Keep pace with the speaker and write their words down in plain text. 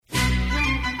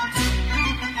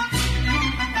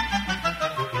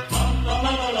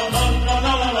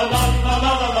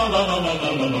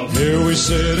Here we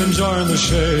sit and join the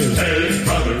shade. Hey,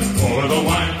 brother, pour the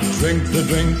wine. Drink the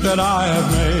drink that I have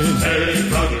made. Hey,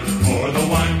 brother, pour the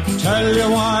wine. Tell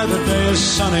you why the day is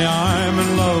sunny. I'm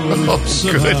in love with lips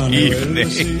of honey.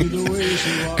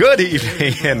 Good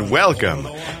evening and welcome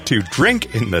to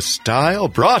Drink in the Style,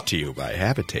 brought to you by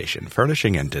Habitation,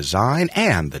 Furnishing and Design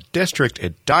and the District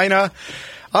Edina.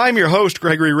 I'm your host,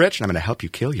 Gregory Rich, and I'm going to help you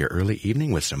kill your early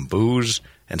evening with some booze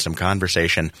and some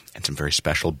conversation and some very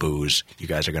special booze. You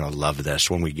guys are going to love this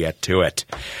when we get to it.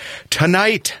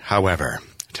 Tonight, however,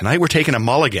 we're taking a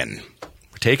mulligan.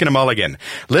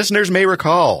 Listeners may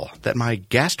recall that my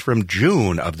guest from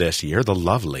June of this year, the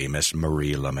lovely Miss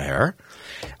Marie Lamere,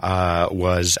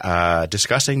 was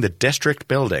discussing the district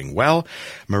building. Well,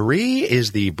 Marie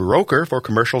is the broker for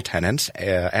commercial tenants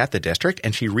at the district,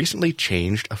 and she recently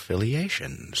changed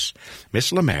affiliations.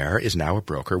 Miss Lamere is now a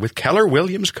broker with Keller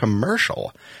Williams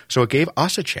Commercial, so it gave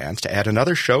us a chance to add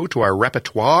another show to our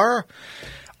repertoire,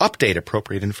 update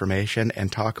appropriate information,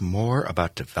 and talk more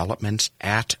about developments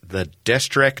at the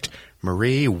district.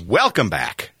 Marie, welcome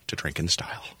back to Drink in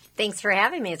Style. Thanks for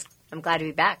having me. I'm glad to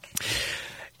be back.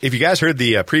 If you guys heard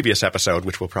the previous episode,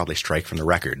 which we'll probably strike from the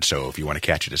record, so if you want to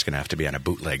catch it, it's going to have to be on a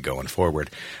bootleg going forward.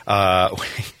 We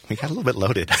got a little bit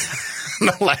loaded on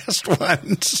the last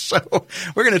one, so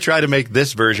we're going to try to make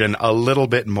this version a little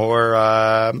bit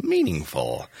more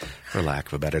meaningful, for lack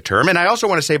of a better term. And I also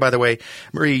want to say, by the way,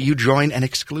 Marie, you join an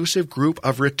exclusive group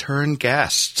of return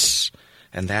guests,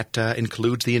 and that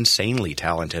includes the insanely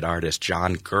talented artist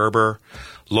John Gerber,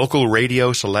 local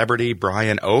radio celebrity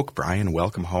Brian Oak. Brian,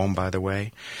 welcome home, by the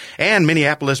way. And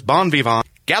Minneapolis bon vivant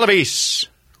Galavis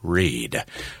Reed,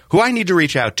 who I need to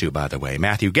reach out to, by the way.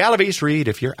 Matthew Galavis Reed,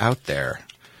 if you're out there,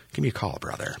 give me a call,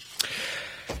 brother.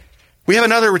 We have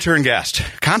another return guest,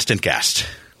 constant guest.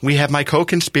 We have my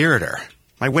co-conspirator,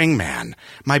 my wingman,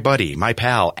 my buddy, my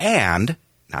pal, and,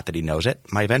 not that he knows it,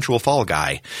 my eventual fall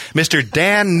guy, Mr.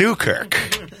 Dan Newkirk.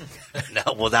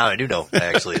 No, well, now I do know,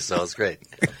 actually, so it's great.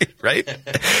 Right?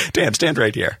 Dan, stand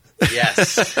right here.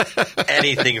 Yes.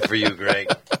 Anything for you, Greg.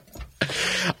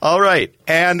 All right.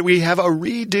 And we have a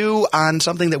redo on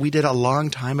something that we did a long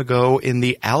time ago in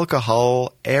the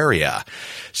alcohol area.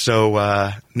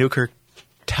 So, Newkirk,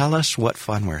 tell us what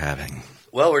fun we're having.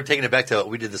 Well, we're taking it back to,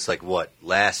 we did this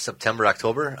last September,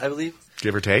 October, I believe?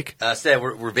 Give or take? Instead,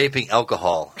 we're vaping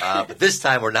alcohol. But this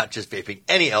time, we're not just vaping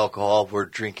any alcohol. We're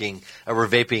vaping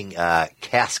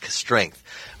cask strength,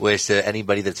 which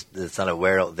anybody that's not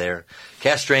aware out there,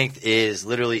 cask strength is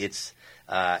literally,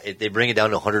 they bring it down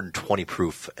to 120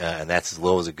 proof, and that's as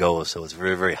low as it goes. So it's a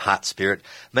very, very hot spirit.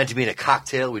 Meant to be in a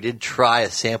cocktail. We did try a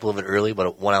sample of it early,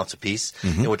 about 1 ounce apiece.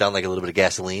 Mm-hmm. It went down like a little bit of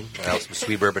gasoline, some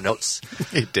sweet bourbon notes.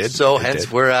 It did. So hence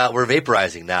we're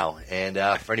vaporizing now. And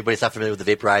for anybody that's not familiar with the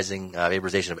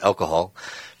vaporization of alcohol,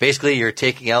 basically you're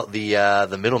taking out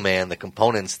the middleman, the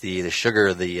components, the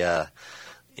sugar, the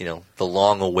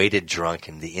long-awaited drunk,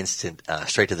 and the instant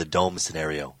straight to the dome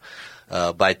scenario.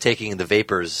 By taking the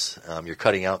vapors, you're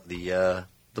cutting out the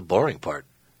boring part.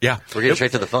 Yeah. We're getting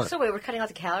straight to the fun. So wait, we're cutting out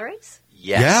the calories?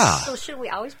 Yes. Yeah. So should we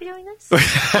always be doing this?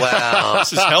 Well,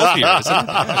 this is healthier, isn't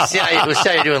it? We'll see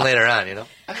how you're doing later on,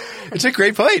 It's a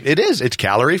great point. It is. It's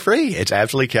calorie-free. It's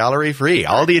absolutely calorie-free.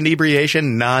 All the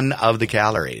inebriation, none of the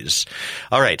calories.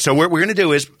 All right. So what we're going to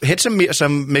do is hit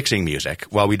some mixing music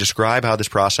while we describe how this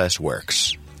process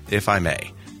works, if I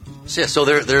may. So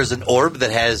there's an orb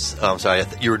that has – I'm sorry,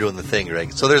 you were doing the thing,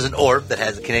 Greg. So there's an orb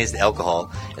that contains the alcohol,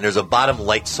 and there's a bottom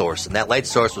light source. And that light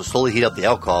source will slowly heat up the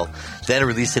alcohol, then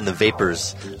releasing the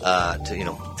vapors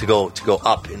to go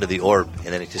up into the orb.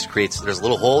 And then it just creates – there's a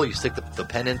little hole you stick the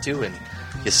pen into, and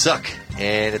you suck,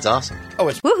 and it's awesome. Oh,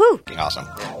 it's woohoo! Awesome.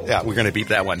 Yeah, we're going to beep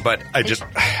that one. But I just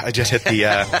hit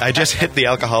the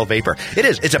alcohol vapor. It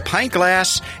is. It's a pint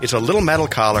glass. It's a little metal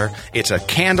collar. It's a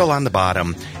candle on the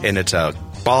bottom, and it's a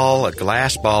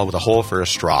glass ball with a hole for a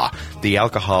straw. The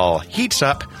alcohol heats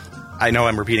up. I know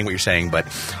I'm repeating what you're saying, but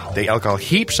the alcohol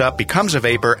heaps up, becomes a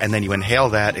vapor, and then you inhale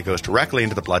that. It goes directly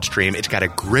into the bloodstream. It's got a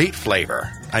great flavor.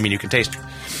 I mean, you can taste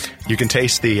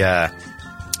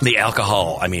the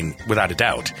alcohol, I mean, without a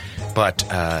doubt, but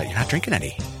you're not drinking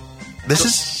any.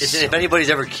 If anybody's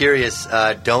ever curious,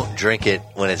 don't drink it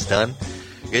when it's done.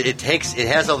 It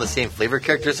has all the same flavor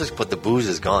characteristics, but the booze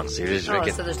is gone, so you're just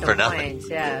drinking so there's no for nothing.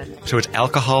 point, yeah. So it's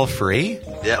alcohol free?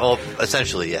 Yeah, well,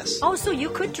 essentially, yes. Oh, so you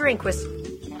could drink with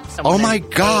someone. Oh my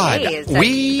God! Is that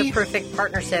the perfect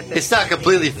partnership? It's not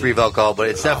completely free of alcohol, but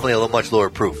it's definitely a little much lower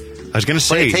proof. I was going to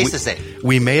say, but it tastes the same.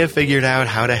 We may have figured out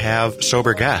how to have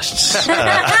sober guests. We'll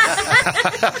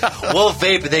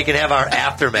vape and they can have our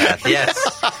aftermath, yes.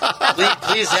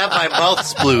 Please have my mouth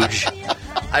splooge.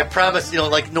 I promise,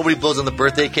 like nobody blows on the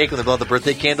birthday cake when they blow out the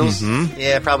birthday candles. Mm-hmm.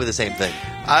 Yeah, probably the same thing.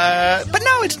 But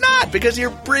no, it's not, because you're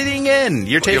breathing in.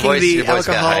 You're taking the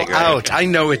alcohol out. I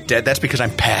know it did. That's because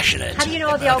I'm passionate. How do you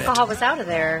know the alcohol was out of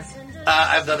there?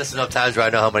 I've done this enough times where I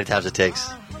know how many times it takes.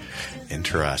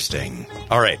 Interesting.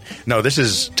 All right. No, this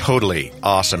is totally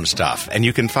awesome stuff. And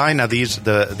you can find now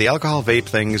the alcohol vape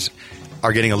things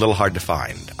are getting a little hard to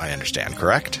find, I understand,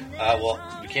 correct? Well,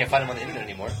 we can't find them on the internet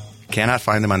anymore. Cannot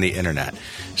find them on the internet.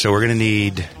 So we're going to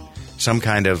need some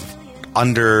kind of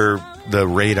under the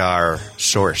radar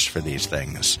source for these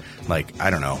things. Like, I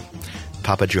don't know,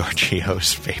 Papa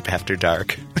Giorgio's Vape After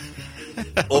Dark.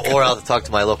 or I'll talk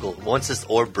to my local, once this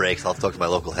orb breaks, I'll talk to my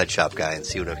local head shop guy and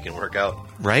see what it can work out.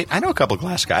 Right? I know a couple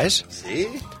glass guys. See?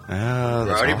 Oh,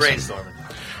 we're already awesome. brainstorming.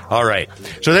 All right.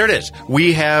 So there it is.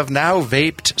 We have now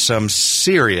vaped some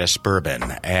serious bourbon.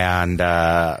 And,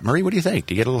 Marie, what do you think?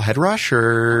 Do you get a little head rush,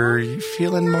 or are you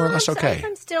feeling more or less okay?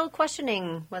 I'm still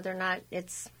questioning whether or not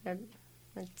it's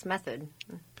method.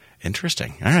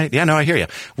 Interesting. All right. Yeah, no, I hear you.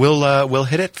 We'll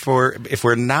hit it for, if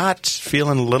we're not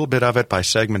feeling a little bit of it by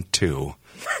segment 2,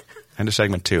 end of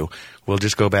segment 2, we'll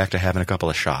just go back to having a couple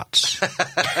of shots.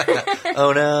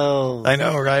 Oh, no. I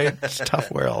know, right? It's a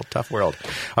tough world.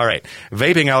 All right.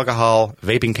 Vaping alcohol,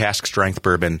 vaping cask strength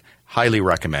bourbon, highly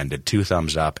recommended. 2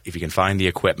 thumbs up. If you can find the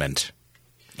equipment,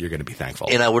 you're going to be thankful.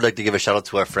 And I would like to give a shout out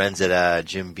to our friends at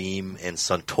Jim Beam and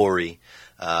Suntory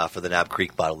for the Knob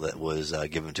Creek bottle that was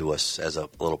given to us as a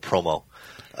little promo.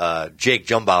 Jake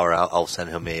Jumbauer, I'll send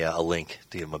him a link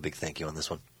to give him a big thank you on this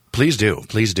one. Please do,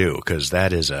 because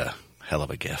that is a hell of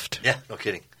a gift. Yeah, no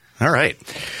kidding. All right.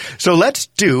 So let's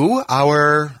do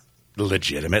our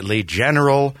legitimately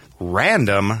general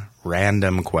random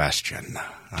question.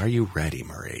 Are you ready,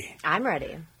 Marie? I'm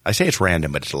ready. I say it's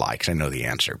random, but it's a lie because I know the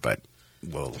answer, but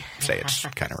we'll say it's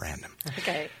kind of random.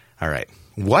 Okay. All right.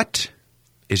 What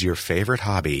is your favorite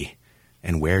hobby,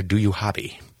 and where do you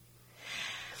hobby?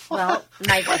 Well,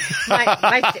 my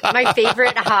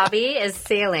favorite hobby is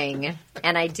sailing,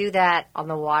 and I do that on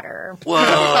the water. Whoa,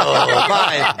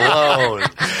 mind blown.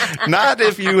 Not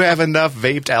if you have enough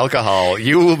vaped alcohol.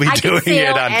 You will be doing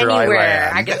it on dry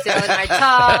land. I can sail in my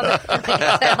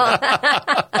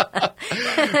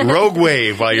tub. Rogue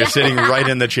wave while you're sitting right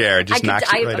in the chair. Just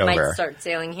knocks you right over. I might start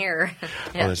sailing here.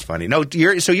 Yeah. Oh, that's funny. No,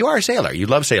 you are a sailor. You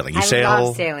love sailing. I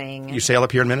love sailing. You sail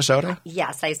up here in Minnesota?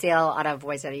 Yes, I sail out of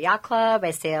Wayzata Yacht Club.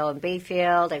 I sail in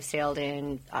Bayfield. I've sailed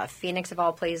in Phoenix, of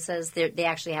all places. They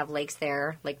actually have lakes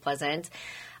there, Lake Pleasant,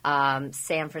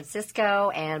 San Francisco,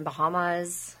 and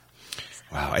Bahamas.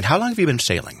 Wow. And how long have you been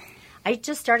sailing? I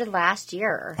just started last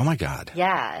year. Oh, my God.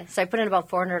 Yeah. So I put in about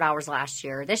 400 hours last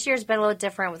year. This year's been a little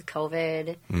different with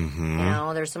COVID.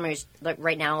 Mm-hmm. There's so many, like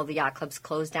right now the yacht club's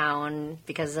closed down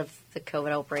because of the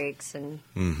COVID outbreaks. And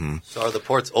mm-hmm. So are the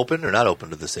ports open or not open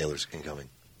to the sailors incoming?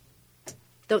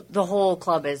 The whole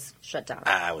club is shut down.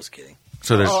 I was kidding.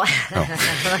 So there's,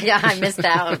 yeah, I missed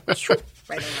that one.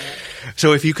 Right in my head.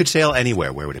 So if you could sail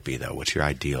anywhere, where would it be, though? What's your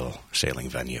ideal sailing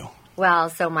venue? Well,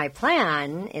 so my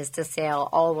plan is to sail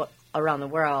all around the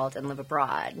world and live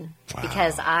abroad. Wow.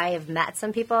 Because I have met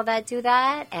some people that do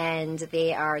that, and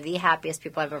they are the happiest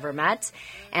people I've ever met.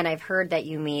 And I've heard that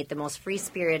you meet the most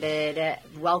free-spirited,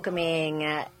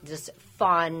 welcoming, just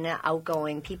fun,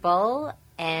 outgoing people.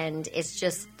 And it's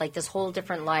just like this whole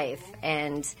different life.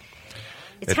 And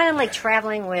it's kind of like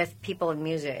traveling with people in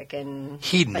music. And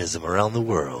hedonism around the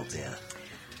world, yeah.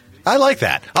 I like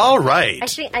that. All right.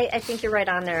 Actually, I think you're right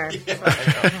on there.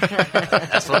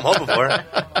 That's what I'm hoping for.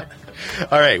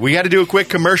 All right. We got to do a quick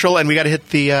commercial, and we got to hit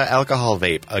the alcohol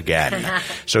vape again.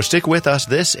 So stick with us.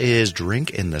 This is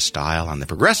Drink in the Style on the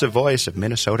Progressive Voice of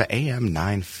Minnesota, AM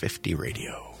 950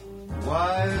 Radio.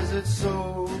 Why is it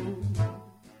so?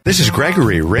 This is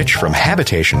Gregory Rich from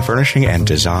Habitation Furnishing and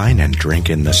Design and Drink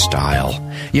in the Style.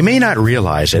 You may not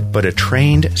realize it, but a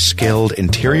trained, skilled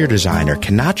interior designer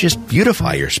cannot just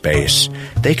beautify your space.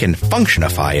 They can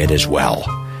functionify it as well.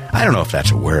 I don't know if that's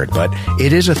a word, but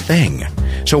it is a thing.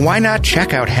 So why not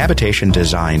check out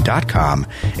habitationdesign.com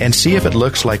and see if it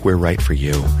looks like we're right for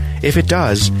you. If it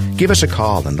does, give us a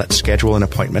call and let's schedule an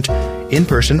appointment, in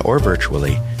person or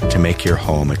virtually, to make your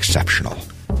home exceptional.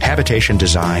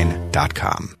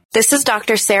 habitationdesign.com. This is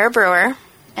Dr. Sarah Brewer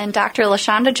and Dr.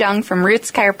 LaShonda Jung from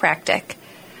Roots Chiropractic.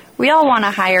 We all want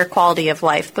a higher quality of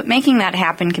life, but making that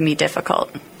happen can be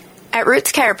difficult. At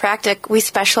Roots Chiropractic, we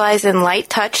specialize in light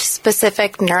touch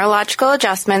specific neurological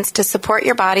adjustments to support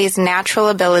your body's natural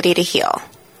ability to heal.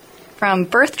 From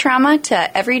birth trauma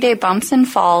to everyday bumps and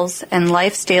falls and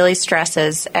life's daily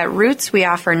stresses, at Roots we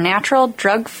offer natural,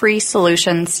 drug-free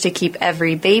solutions to keep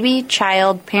every baby,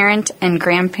 child, parent, and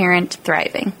grandparent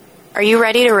thriving. Are you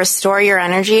ready to restore your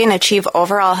energy and achieve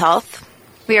overall health?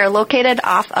 We are located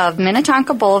off of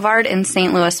Minnetonka Boulevard in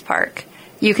St. Louis Park.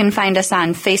 You can find us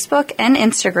on Facebook and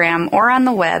Instagram or on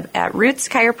the web at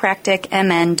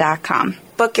rootschiropracticmn.com.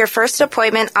 Book your first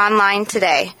appointment online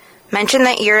today. Mention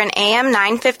that you're an AM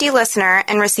 950 listener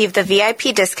and receive the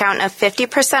VIP discount of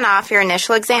 50% off your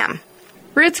initial exam.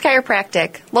 Roots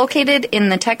Chiropractic, located in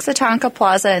the Texatonka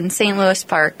Plaza in St. Louis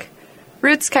Park.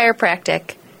 Roots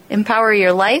Chiropractic. Empower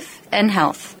your life and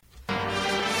health.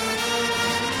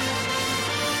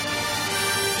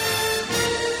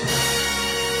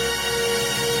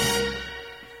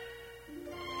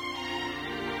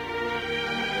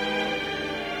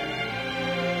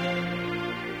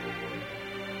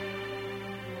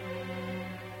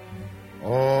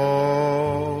 All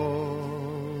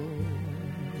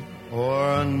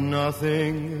or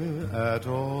nothing at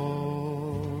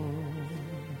all.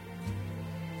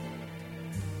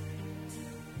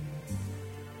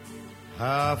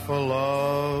 Half a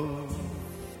love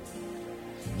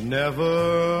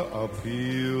never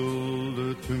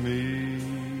appealed to me.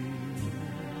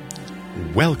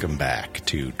 Welcome back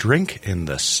to Drink in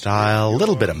the Style. A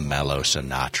little bit of mellow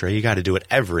Sinatra. You got to do it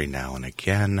every now and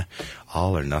again.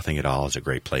 All or nothing at all is a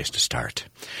great place to start.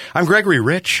 I'm Gregory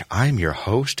Rich. I'm your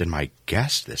host, and my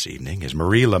guest this evening is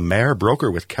Marie Lamere,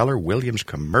 broker with Keller Williams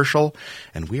Commercial,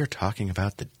 and we are talking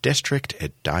about the District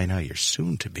Edina, your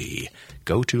soon-to-be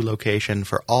go-to location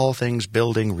for all things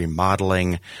building,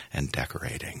 remodeling, and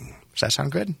decorating. Does that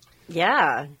sound good?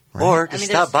 Yeah. Right. Or just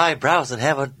stop by, browse, and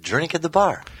have a drink at the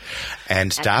bar.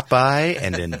 And stop by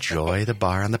and enjoy the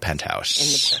bar on the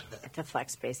penthouse. The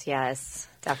flex space, yes,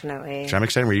 definitely. Which I'm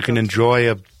excited where you can enjoy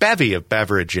a bevy of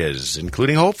beverages,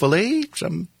 including hopefully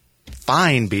some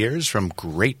fine beers from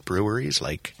great breweries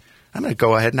like, I'm going to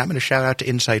go ahead and I'm going to shout out to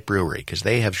Insight Brewery because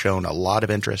they have shown a lot of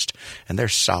interest and they're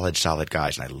solid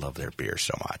guys and I love their beer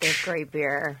so much. They're great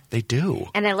beer. They do.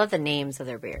 And I love the names of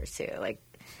their beers too. Like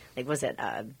was it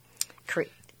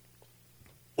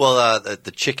Well,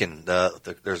 the chicken,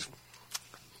 there's.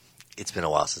 It's been a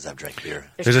while since I've drank beer.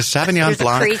 There's a Sauvignon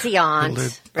Blanc. A Crazy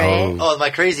Aunt, right? Oh, my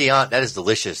Crazy Aunt, that is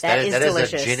delicious. That is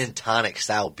delicious. A gin and tonic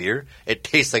style beer. It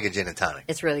tastes like a gin and tonic.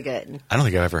 It's really good. I don't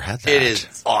think I've ever had that. It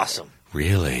is awesome.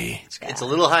 Really? It's a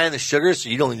little high on the sugar, so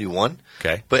you'd only do one.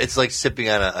 Okay. But it's like sipping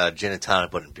on a gin and tonic,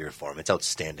 but in beer form. It's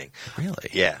outstanding. Really?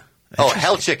 Yeah. Oh,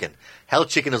 Hell Chicken. Hell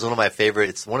Chicken is one of my favorite.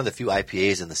 It's one of the few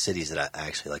IPAs in the cities that I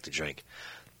actually like to drink.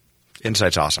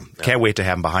 Insight's awesome. Can't wait to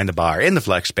have them behind the bar, in the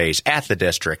flex space, at the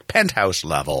district, penthouse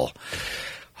level.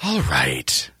 All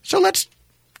right. So let's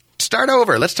start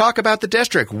over. Let's talk about the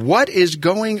district. What is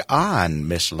going on,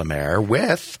 Miss Lamere,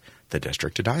 with the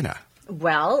District Edina?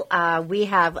 Well, we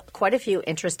have quite a few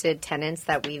interested tenants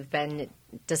that we've been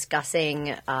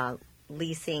discussing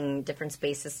leasing different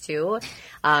spaces to.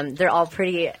 They're all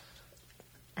pretty...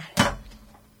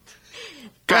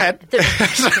 Go ahead.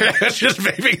 It's just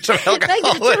vaping some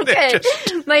alcohol.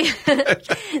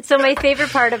 So my favorite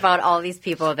part about all these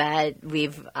people that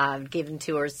we've given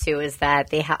tours to is that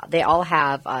they all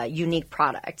have unique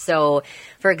products. So,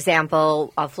 for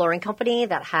example, a flooring company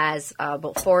that has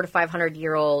about 400 to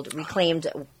 500-year-old reclaimed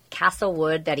castle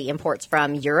wood that he imports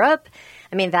from Europe.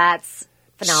 I mean, that's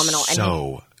phenomenal.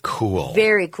 So cool.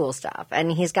 Very cool stuff.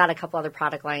 And he's got a couple other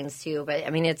product lines too. But I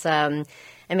mean, it's who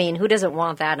doesn't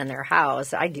want that in their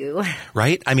house? I do.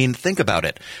 Right? I mean, think about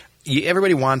it.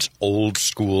 Everybody wants old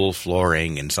school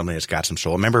flooring and something that's got some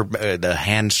soul. Remember the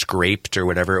hand scraped or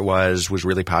whatever it was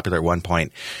really popular at one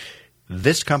point.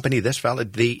 This company, this fella,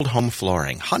 the old home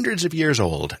flooring, hundreds of years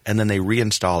old, and then they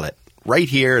reinstall it right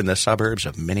here in the suburbs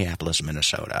of Minneapolis,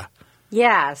 Minnesota.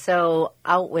 Yeah, so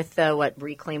out with the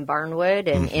reclaimed barnwood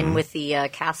and in with the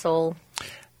castle.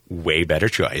 Way better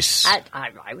choice. I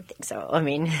would think so. I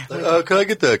mean, can I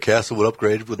get the Castlewood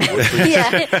upgraded with the wood, please?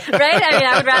 Yeah, right. I mean,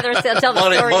 I would rather tell the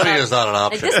story. Money is not an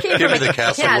option. Give me the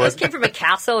Castlewood. Yeah, this came from a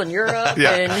castle in Europe,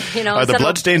 and are the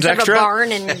bloodstains extra? Of a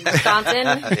barn in Wisconsin.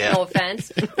 No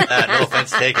offense. No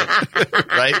offense taken.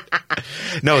 Right?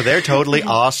 No, they're totally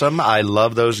awesome. I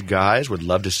love those guys. Would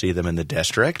love to see them in the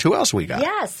district. Who else we got?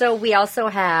 Yeah, so we also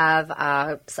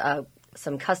have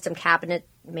some custom cabinet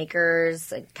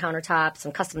makers, countertops,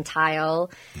 some custom tile,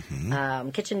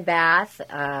 kitchen, bath,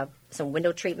 some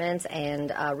window treatments,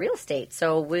 and real estate.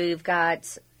 So we've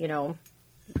got,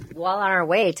 well on our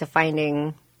way to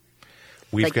finding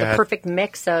the perfect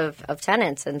mix of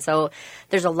tenants. And so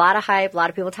there's a lot of hype, a lot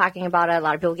of people talking about it, a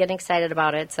lot of people getting excited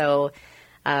about it. So,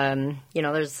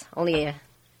 there's only a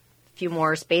few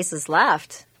more spaces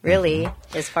left, really,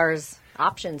 as far as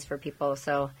options for people.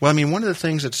 So, well, I mean, one of the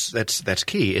things that's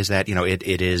key is that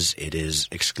it is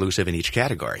exclusive in each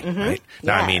category, right?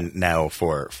 Now, I mean, now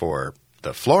for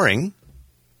the flooring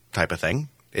type of thing,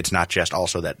 it's not just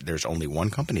also that there's only one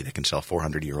company that can sell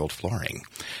 400-year-old flooring.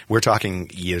 We're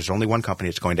talking there's only one company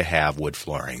that's going to have wood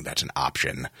flooring. That's an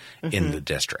option in the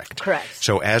district. Correct.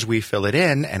 So as we fill it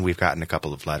in, and we've gotten a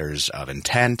couple of letters of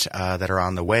intent that are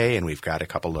on the way, and we've got a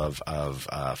couple of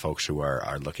folks who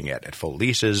are looking at full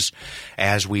leases,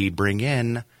 as we bring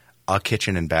in a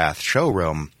kitchen and bath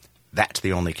showroom, that's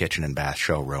the only kitchen and bath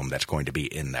showroom that's going to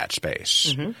be in that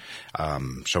space.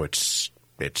 So it's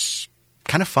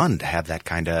kind of fun to have that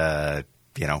kind of,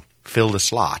 fill the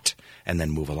slot and then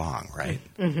move along, right?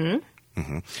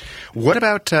 What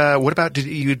about,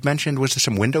 you'd mentioned, was there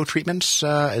some window treatments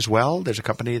as well? There's a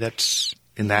company that's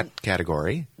in that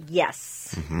category.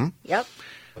 Yes. Yep.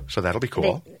 So that'll be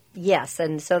cool. Yes,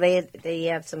 and so they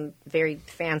have some very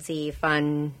fancy,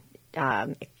 fun,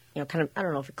 kind of, I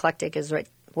don't know if eclectic is the right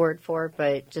word for it,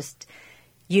 but just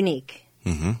unique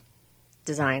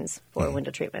designs for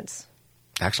window treatments.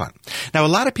 Excellent. Now, a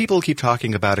lot of people keep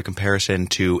talking about a comparison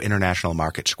to International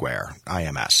Market Square,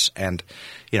 IMS, and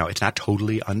it's not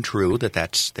totally untrue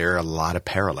that there are a lot of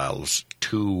parallels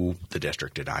to the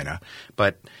district Edina.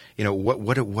 But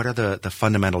what are the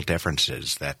fundamental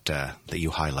differences that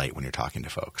you highlight when you're talking to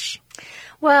folks?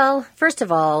 Well, first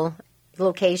of all,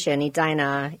 location,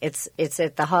 Edina, it's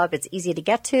at the hub. It's easy to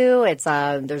get to. It's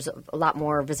there's a lot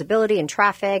more visibility and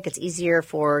traffic. It's easier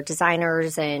for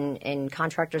designers and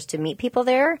contractors to meet people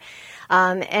there.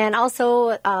 And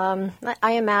also,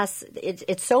 IMS,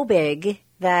 it's so big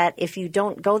that if you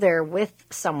don't go there with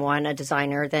someone, a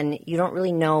designer, then you don't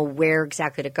really know where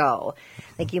exactly to go.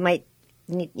 Like you might,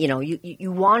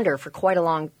 you wander for quite a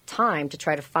long time to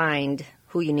try to find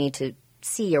who you need to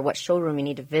see or what showroom you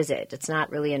need to visit. It's not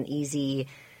really an easy,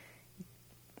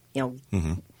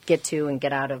 get to and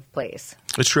get out of place.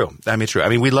 It's true. I mean, it's true. I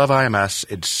mean, we love IMS.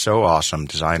 It's so awesome.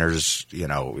 Designers,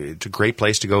 it's a great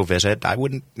place to go visit. I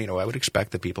would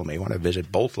expect that people may want to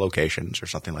visit both locations or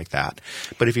something like that.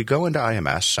 But if you go into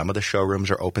IMS, some of the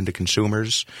showrooms are open to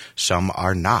consumers. Some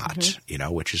are not,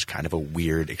 which is kind of a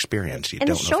weird experience. You don't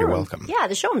know if you're welcome. Yeah,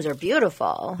 the showrooms are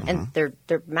beautiful and they're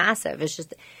massive. It's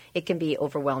just, it can be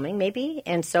overwhelming maybe.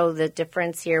 And so the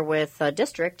difference here with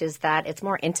District is that it's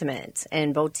more intimate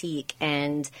and boutique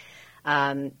and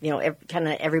kind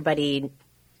of everybody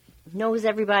knows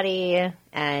everybody,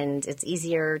 and it's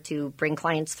easier to bring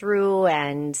clients through,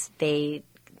 and they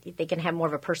can have more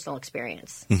of a personal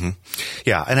experience.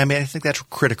 Yeah, and I mean, I think that's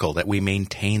critical that we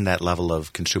maintain that level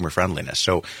of consumer friendliness.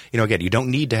 So, again, you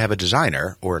don't need to have a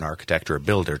designer or an architect or a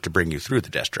builder to bring you through the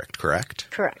district,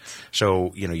 correct? Correct.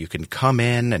 So, you can come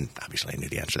in, and obviously I knew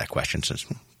the answer to that question since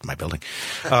my building.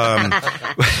 But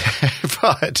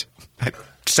I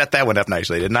set that one up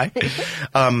nicely, didn't I?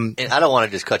 And I don't want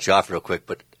to just cut you off real quick,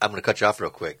 but I'm going to cut you off real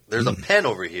quick. There's a pen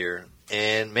over here,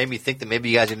 and made me think that maybe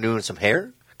you guys are doing some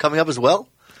hair coming up as well.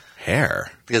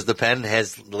 Hair? Because the pen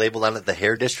has labeled on it the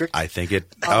hair district. I think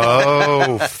it –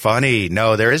 oh, funny.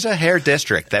 No, there is a hair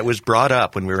district that was brought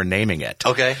up when we were naming it.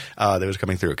 Okay. That was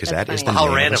coming through because that is the How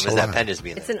name random of the is that salon. pen just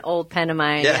being there? It's an old pen of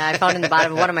mine. Yeah, I found it in the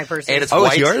bottom of one of my purses. And it's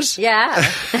white? It's yours? Yeah.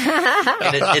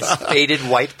 And it's faded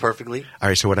white perfectly. All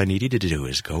right, so what I need you to do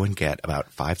is go and get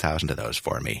about 5,000 of those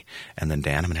for me. And then,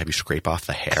 Dan, I'm going to have you scrape off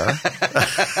the hair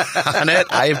on it.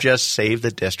 I have just saved the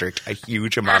district a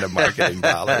huge amount of marketing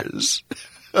dollars.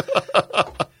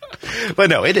 But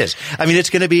no, it is. I mean, it's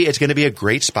going to be a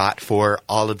great spot for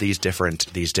all of these different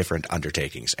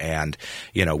undertakings. And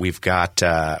we've got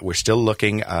we're still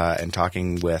looking and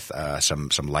talking with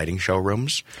some lighting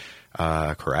showrooms.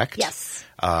 Correct? Yes.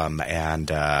 And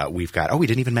we've got we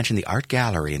didn't even mention the art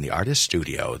gallery and the artist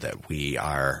studio that we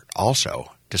are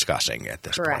also discussing at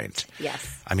this point.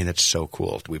 Yes. I mean, it's so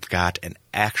cool. We've got an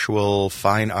actual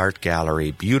fine art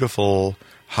gallery, beautiful,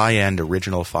 high-end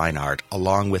original fine art,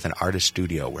 along with an artist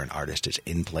studio where an artist is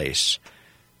in place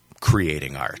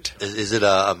creating art. Is it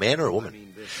a man or a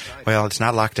woman? Well, it's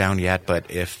not locked down yet, but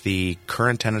if the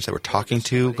current tenants that we're talking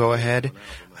to go ahead,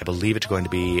 I believe it's going to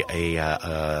be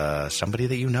a somebody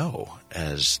that you know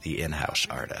as the in-house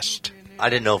artist. I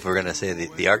didn't know if we were going to say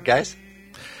the art guys.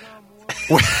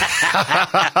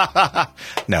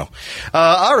 No.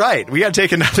 All right. We got to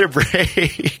take another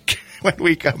break. When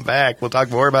we come back, we'll talk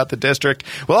more about the district.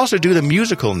 We'll also do the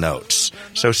musical notes.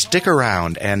 So stick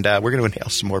around, and we're going to inhale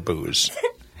some more booze.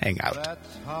 Hang out.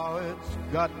 That's how it's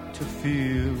got to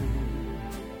feel.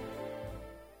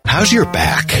 How's your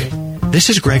back? This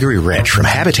is Gregory Rich from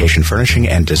Habitation Furnishing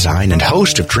and Design and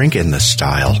host of Drink in the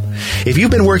Style. If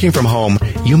you've been working from home,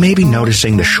 you may be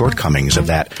noticing the shortcomings of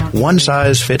that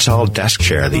one-size-fits-all desk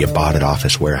chair that you bought at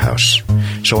Office Warehouse.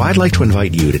 So I'd like to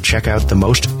invite you to check out the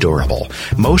most durable,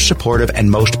 most supportive, and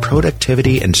most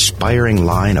productivity-inspiring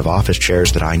line of office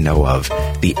chairs that I know of,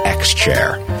 the X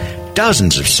Chair.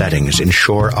 Dozens of settings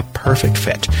ensure a perfect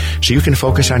fit, so you can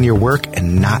focus on your work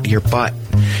and not your butt.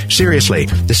 Seriously,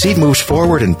 the seat moves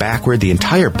forward and backward, the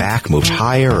entire back moves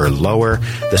higher or lower,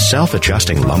 the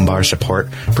self-adjusting lumbar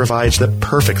support provides the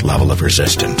perfect level of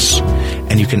resistance.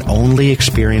 And you can only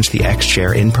experience the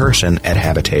X-Chair in person at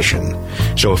Habitation.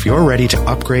 So if you're ready to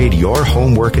upgrade your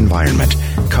home work environment,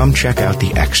 come check out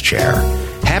the X-Chair.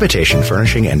 Habitation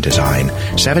Furnishing and Design,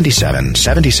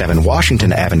 7777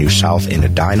 Washington Avenue South in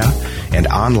Edina, and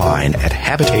online at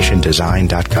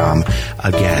habitationdesign.com.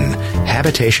 Again,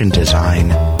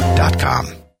 habitationdesign.com.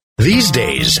 These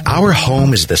days, our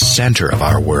home is the center of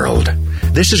our world.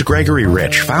 This is Gregory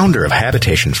Rich, founder of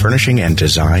Habitation Furnishing and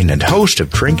Design and host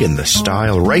of Drink in the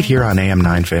Style right here on AM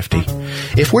 950.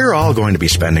 If we're all going to be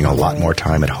spending a lot more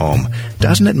time at home,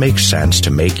 doesn't it make sense to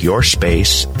make your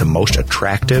space the most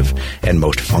attractive and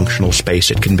most functional space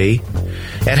it can be?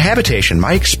 At Habitation,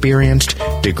 my experienced,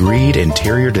 degreed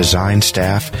interior design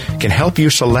staff can help you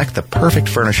select the perfect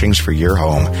furnishings for your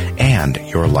home and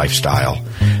your lifestyle.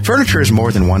 Furniture is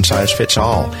more than one size fits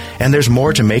all, and there's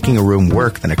more to making a room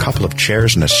work than a couple of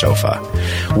chairs and a sofa.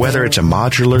 Whether it's a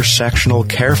modular sectional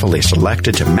carefully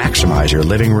selected to maximize your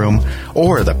living room,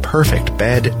 or the perfect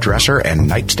bed, dresser, and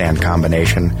nightstand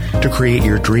combination to create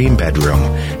your dream bedroom,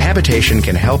 Habitation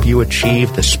can help you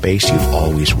achieve the space you've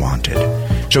always wanted.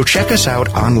 So check us out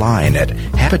online at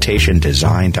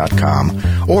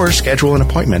habitationdesign.com or schedule an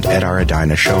appointment at our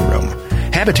Edina showroom.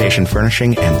 Habitation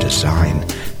Furnishing and Design.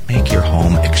 Make your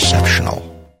home exceptional.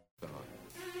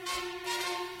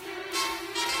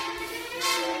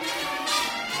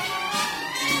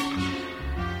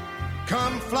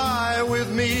 Come fly with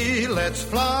me, let's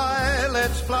fly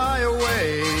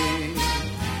away.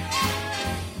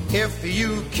 If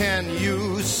you can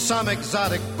use some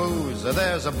exotic booze,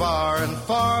 there's a bar in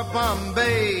far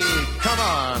Bombay. Come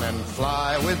on and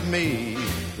fly with me,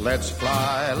 let's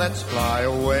fly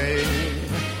away.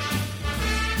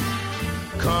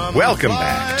 Welcome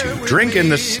back to Drink in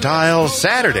the Style,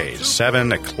 Saturdays,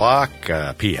 7 o'clock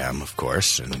p.m., of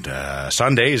course, and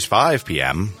Sundays, 5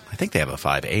 p.m. I think they have a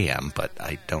 5 a.m., but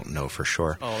I don't know for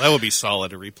sure. Oh, that would be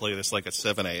solid to replay this like at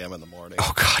 7 a.m. in the morning.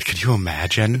 Oh, God, could you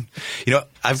imagine? You know,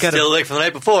 I've got Still awake from the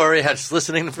night before. He had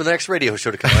listening for the next radio show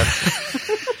to come out.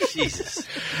 Jesus.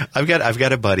 I've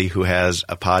got a buddy who has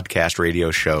a podcast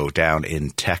radio show down in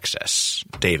Texas.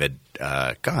 David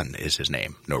Gunn is his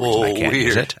name. No reason I can't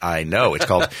use it. I know.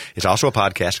 It's also a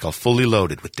podcast called Fully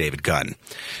Loaded with David Gunn.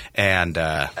 And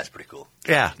that's pretty cool.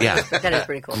 Yeah. That is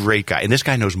pretty cool. Great guy. And this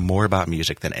guy knows more about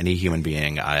music than any human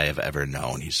being I have ever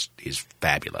known. He's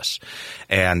fabulous.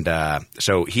 And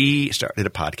so he started a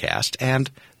podcast, and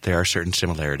there are certain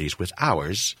similarities with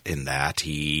ours in that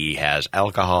he has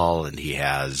alcohol and he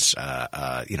has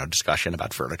discussion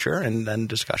about furniture and then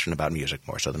discussion about music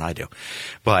more so than I do.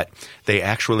 But they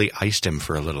actually iced him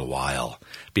for a little while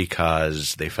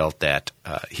because they felt that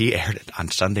he aired it on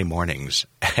Sunday mornings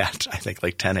at I think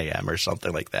like 10 a.m. or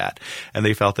something like that. And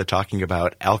they felt that talking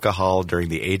about alcohol during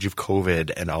the age of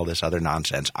COVID and all this other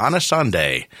nonsense on a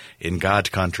Sunday in God's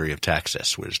country of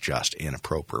Texas was just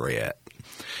inappropriate.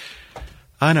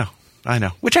 I know.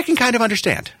 Which I can kind of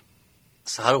understand.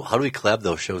 So how do we collab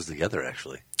those shows together,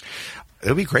 actually? It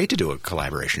would be great to do a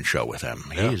collaboration show with him.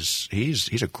 Yeah.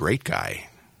 He's a great guy.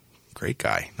 Great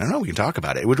guy. I don't know. We can talk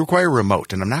about it. It would require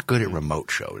remote, and I'm not good at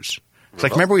remote shows. It's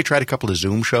like, remember we tried a couple of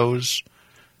Zoom shows?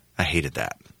 I hated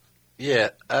that. Yeah.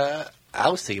 I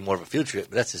was thinking more of a field trip,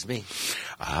 but that's just me.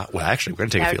 Well, actually, we're going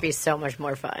to take a field. That would be so much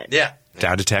more fun. Yeah.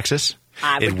 Down to Texas?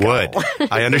 It would.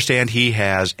 I understand he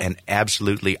has an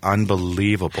absolutely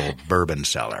unbelievable bourbon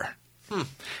cellar. In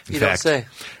fact, don't say.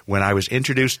 When I was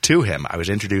introduced to him, I was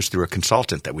introduced through a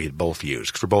consultant that we had both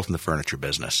used because we're both in the furniture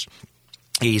business.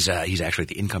 He's actually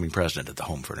the incoming president of the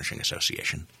Home Furnishing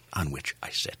Association, on which I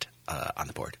sit on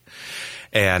the board.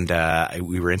 And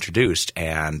we were introduced,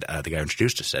 and the guy who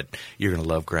introduced us said, "You're going to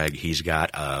love Greg. He's got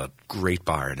a great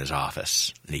bar in his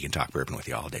office, and he can talk bourbon with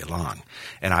you all day long."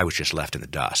 And I was just left in the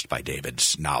dust by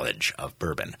David's knowledge of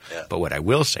bourbon. Yeah. But what I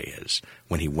will say is,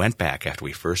 when he went back after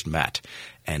we first met,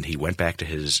 and he went back to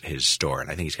his store,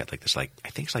 and I think he's got like this, I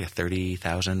think it's like a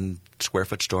 30,000 square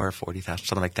foot store, 40,000,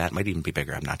 something like that. It might even be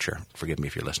bigger. I'm not sure. Forgive me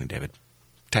if you're listening, David.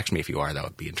 Text me if you are. That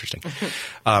would be interesting.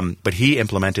 But he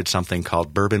implemented something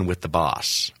called bourbon with the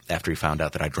boss after he found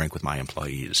out that I drink with my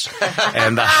employees.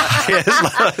 And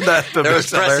there was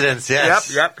precedence,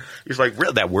 yes. Yep. He's like,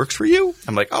 really, that works for you?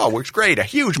 I'm like, oh, it works great. A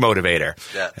huge motivator.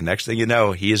 Yeah. And next thing you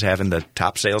know, he is having the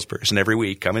top salesperson every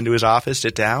week come into his office,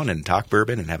 sit down, and talk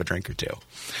bourbon and have a drink or two.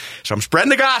 So I'm spreading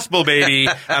the gospel, baby.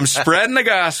 I'm spreading the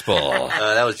gospel.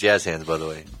 That was jazz hands, by the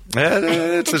way.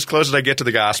 It's as close as I get to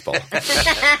the gospel.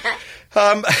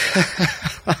 All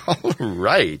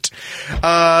right.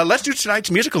 Let's do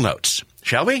tonight's musical notes,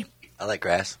 shall we? I like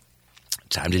grass.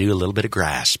 Time to do a little bit of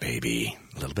grass, baby.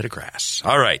 A little bit of grass.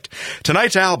 All right.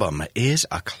 Tonight's album is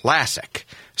a classic.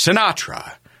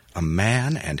 Sinatra, A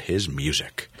Man and His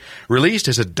Music. Released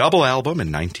as a double album in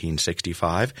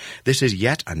 1965, this is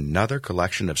yet another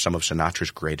collection of some of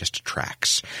Sinatra's greatest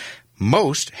tracks.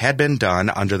 Most had been done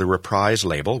under the Reprise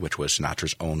label, which was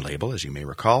Sinatra's own label, as you may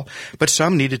recall, but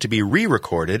some needed to be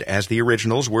re-recorded as the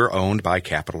originals were owned by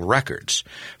Capitol Records.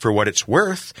 For what it's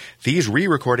worth, these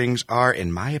re-recordings are,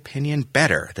 in my opinion,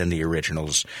 better than the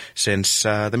originals, since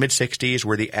the mid-60s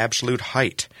were the absolute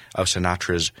height of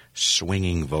Sinatra's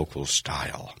swinging vocal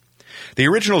style. The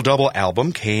original double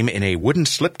album came in a wooden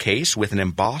slipcase with an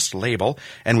embossed label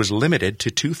and was limited to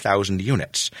 2,000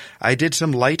 units. I did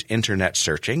some light internet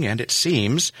searching, and it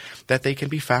seems that they can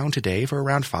be found today for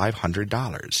around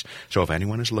 $500. So if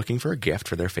anyone is looking for a gift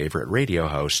for their favorite radio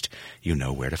host, you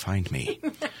know where to find me.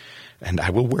 And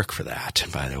I will work for that,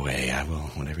 by the way. I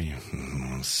will, whatever you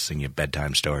sing you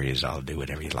bedtime stories, I'll do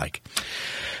whatever you like.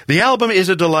 The album is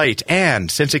a delight,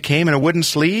 and since it came in a wooden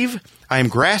sleeve, I am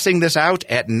grassing this out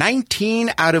at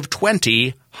 19 out of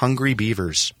 20 Hungry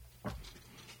Beavers.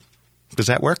 Does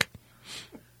that work?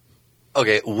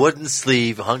 Okay, wooden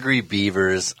sleeve, Hungry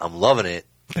Beavers. I'm loving it.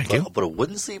 Thank you. But a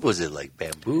wooden sleeve, was it like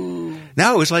bamboo?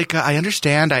 No, it was like, I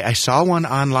understand. I saw one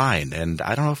online, and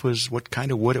I don't know if it was what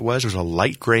kind of wood it was. It was a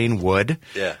light grain wood.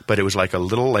 Yeah. But it was like a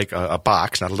little, like a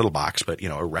box, not a little box, but,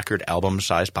 a record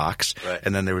album-sized box. Right.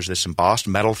 And then there was this embossed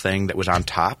metal thing that was on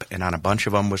top, and on a bunch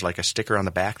of them was like a sticker on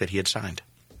the back that he had signed.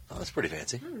 Oh, that's pretty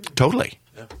fancy. Totally.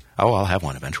 Yeah. Oh, I'll have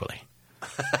one eventually.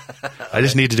 I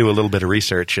just need to do a little bit of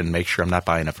research and make sure I'm not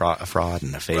buying a fraud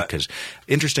and a fake. Because,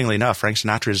 interestingly enough, Frank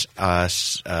Sinatra's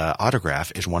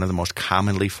autograph is one of the most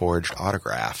commonly forged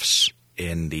autographs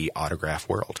in the autograph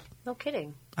world. No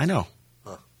kidding. I know.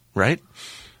 Huh. Right?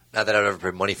 Not that I've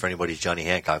ever paid money for anybody's Johnny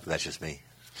Hancock, but that's just me.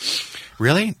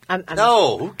 Really?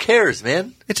 No, who cares,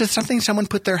 man? It's just something someone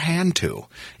put their hand to.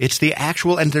 It's the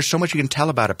actual, and there's so much you can tell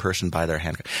about a person by their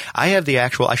hand. I have the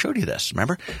actual, I showed you this,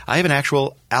 remember? I have an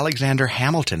actual Alexander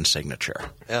Hamilton signature.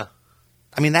 Yeah.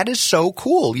 I mean, that is so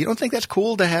cool. You don't think that's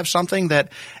cool to have something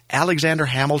that Alexander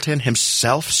Hamilton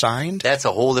himself signed? That's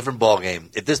a whole different ballgame.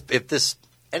 If this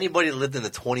anybody lived in the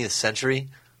 20th century,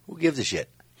 who gives a shit?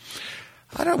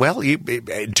 I don't know. Well,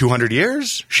 200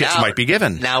 years, shits might be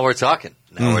given. Now we're talking.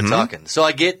 We're talking. So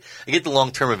I get the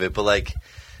long term of it, but like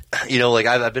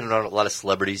I've been around a lot of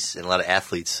celebrities and a lot of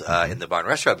athletes in the bar and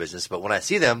restaurant business. But when I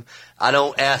see them, I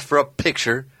don't ask for a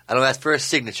picture. I don't ask for a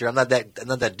signature. I'm not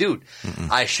that dude. Mm-mm.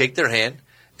 I shake their hand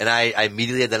and I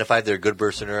immediately identify if they're a good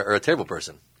person or a terrible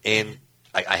person. And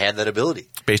I have that ability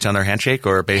based on their handshake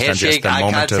or based on just the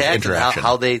moment of interaction.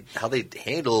 How they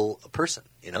handle a person.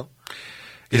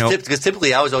 Because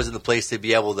typically I was always in the place to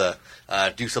be able to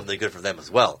do something good for them as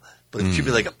well. But if you treat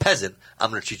me like a peasant,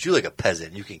 I'm going to treat you like a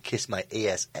peasant. You can kiss my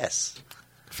ass.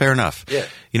 Fair enough. Yeah.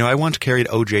 I once carried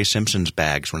O.J. Simpson's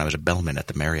bags when I was a bellman at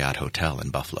the Marriott Hotel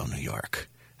in Buffalo, New York.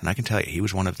 And I can tell you, he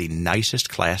was one of the nicest,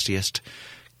 classiest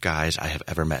guys I have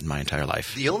ever met in my entire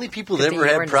life. The only people that ever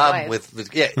had a problem with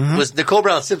was Nicole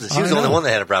Brown Simpson. She was the only one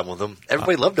that had a problem with him.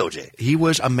 Everybody loved O.J. He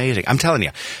was amazing. I'm telling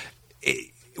you.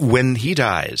 When he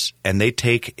dies and they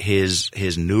take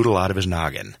his noodle out of his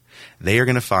noggin, they are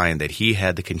going to find that he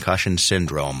had the concussion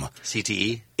syndrome.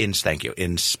 CTE? Thank you.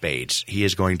 In spades.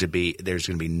 There's going to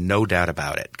be no doubt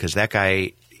about it. Because that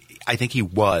guy, I think he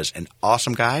was an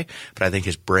awesome guy, but I think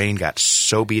his brain got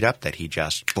so beat up that he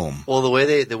just, boom. Well, the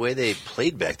way they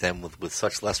played back then with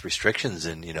such less restrictions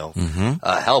and, help.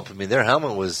 I mean, their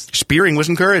helmet was... Spearing was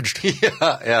encouraged.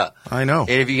 Yeah. I know.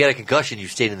 And if you got a concussion, you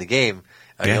stayed in the game.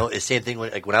 The same thing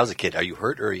when I was a kid. Are you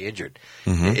hurt or are you injured?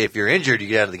 Mm-hmm. If you're injured, you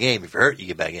get out of the game. If you're hurt, you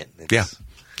get back in. It's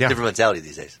different mentality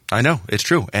these days. I know. It's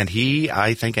true. And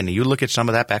I think, and you look at some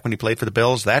of that back when he played for the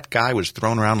Bills, that guy was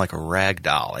thrown around like a rag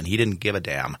doll, and he didn't give a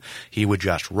damn. He would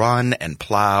just run and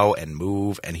plow and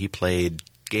move, and he played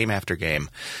game after game.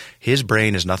 His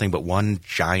brain is nothing but one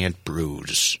giant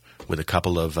bruise with a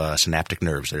couple of synaptic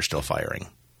nerves that are still firing.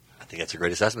 I think that's a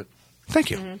great assessment. Thank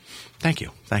you. Mm-hmm. Thank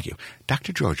you.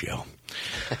 Dr. Giorgio.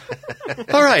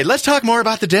 All right, let's talk more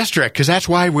about the district because that's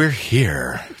why we're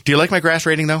here. Do you like my grass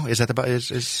rating though? Is that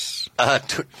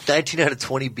the 19 out of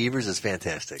 20 beavers is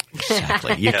fantastic.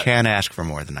 Exactly. You can't ask for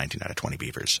more than 19 out of 20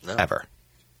 beavers ever.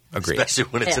 Agreed. Especially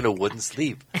when it's in a wooden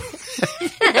sleeve.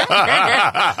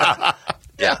 Yeah.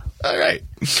 All right.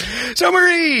 So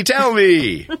Marie, tell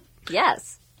me.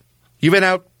 Yes. You've been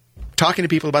out talking to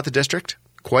people about the district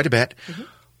quite a bit. Mm-hmm.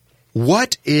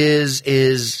 What is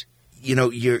what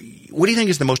do you think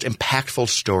is the most impactful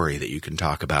story that you can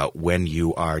talk about when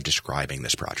you are describing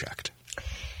this project?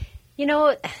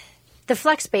 The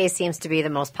flex space seems to be the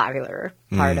most popular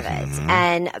part of it.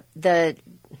 And the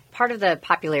part of the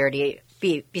popularity,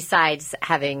 besides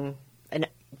having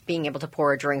being able to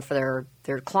pour a drink for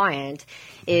their client,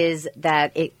 is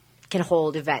that it can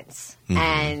hold events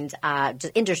and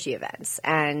just industry events,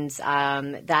 and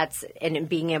that's and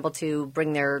being able to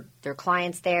bring their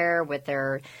clients there with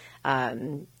their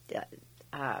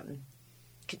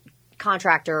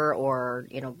contractor or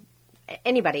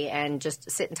anybody, and just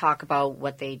sit and talk about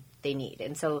what they need.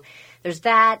 And so there's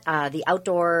that, the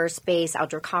outdoor space,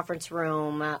 outdoor conference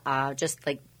room, just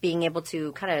like being able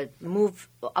to kind of move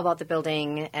about the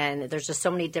building, and there's just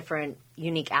so many different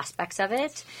unique aspects of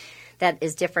it that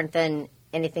is different than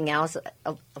anything else.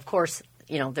 Of course,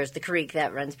 there's the creek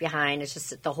that runs behind. It's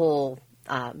just the whole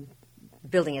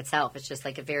building itself. It's just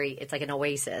like it's like an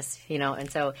oasis,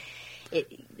 and so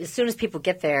as soon as people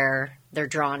get there, they're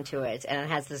drawn to it, and it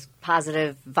has this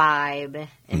positive vibe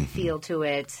and feel to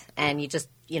it, and you just,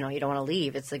 you don't want to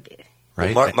leave. It's like,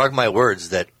 right. Mark my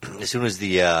words that as soon as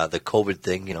the COVID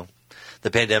thing,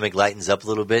 the pandemic lightens up a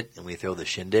little bit, and we throw the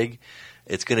shindig,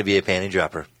 it's going to be a panty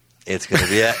dropper. It's going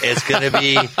to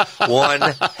be one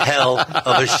hell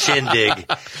of a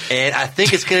shindig, and I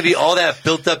think it's going to be all that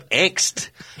built up angst.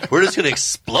 We're just going to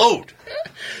explode.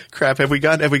 Crap! Have we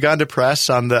gone to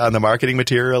press on the marketing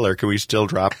material, or can we still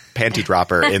drop panty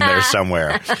dropper in there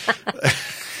somewhere?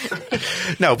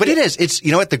 No, but it is. It's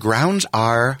what the grounds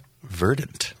are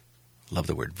verdant. Love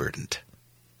the word verdant.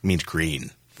 It means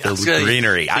green. Filled with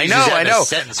greenery. I know.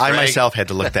 I myself had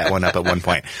to look that one up at one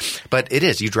point. But it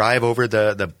is. You drive over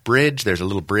the bridge. There's a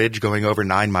little bridge going over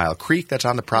 9 Mile Creek that's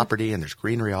on the property, and there's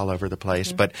greenery all over the place.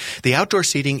 Mm-hmm. But the outdoor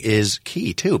seating is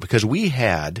key, too, because we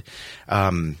had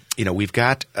we've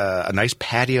got a nice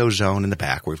patio zone in the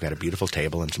back where we've got a beautiful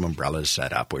table and some umbrellas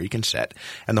set up where you can sit.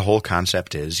 And the whole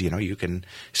concept is, you can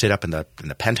sit up in the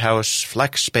penthouse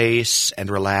flex space and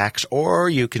relax,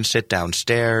 or you can sit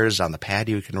downstairs on the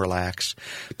patio, you can relax.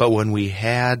 But when we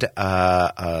had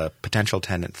a potential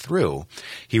tenant through,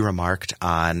 he remarked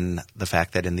on the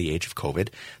fact that in the age of COVID,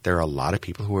 there are a lot of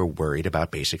people who are worried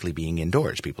about basically being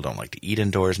indoors. People don't like to eat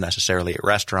indoors necessarily at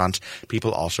restaurants.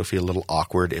 People also feel a little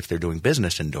awkward if they're doing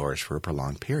business indoors for a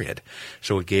prolonged period.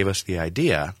 So it gave us the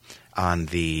idea on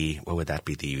the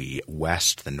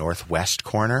northwest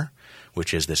corner,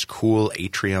 which is this cool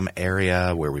atrium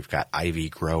area where we've got ivy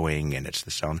growing and it's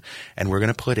the zone. And we're going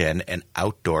to put in an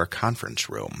outdoor conference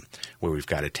room where we've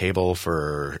got a table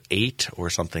for 8 or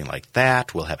something like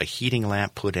that. We'll have a heating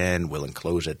lamp put in. We'll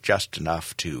enclose it just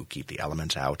enough to keep the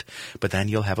elements out. But then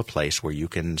you'll have a place where you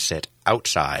can sit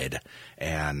outside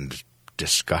and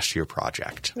discuss your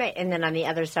project. Right. And then on the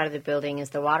other side of the building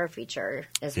is the water feature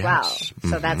as well.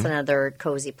 So that's another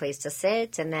cozy place to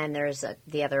sit. And then there's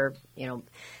the other,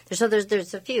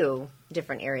 there's a few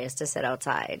different areas to sit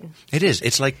outside. It is.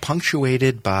 It's like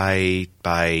punctuated by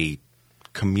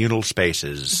communal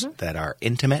spaces that are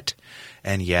intimate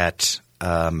and yet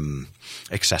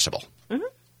accessible. Mm-hmm.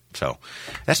 So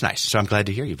that's nice. So I'm glad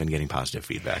to hear you've been getting positive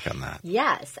feedback on that.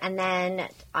 Yes. And then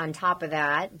on top of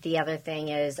that, the other thing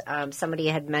is somebody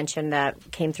had mentioned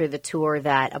that came through the tour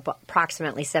that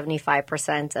approximately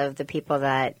 75% of the people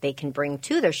that they can bring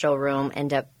to their showroom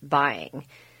end up buying.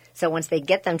 So once they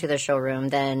get them to the showroom,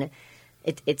 then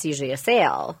it's usually a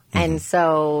sale. Mm-hmm. And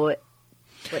so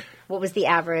what was the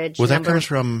average number? That comes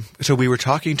from – so we were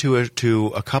talking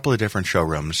to a couple of different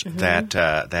showrooms that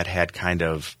had kind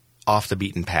of – off the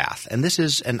beaten path, and this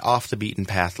is an off the beaten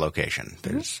path location.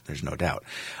 There's no doubt.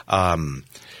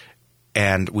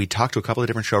 And we talked to a couple of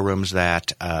different showrooms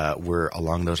that were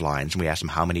along those lines, and we asked them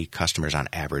how many customers on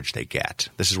average they get.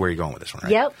 This is where you're going with this one,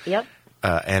 right? Yep.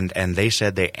 And they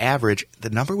said they average – the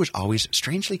number was always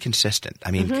strangely consistent. I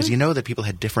mean, because that people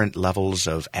had different levels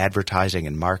of advertising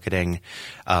and marketing,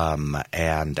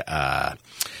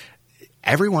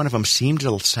 every one of them seemed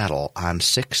to settle on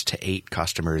 6 to 8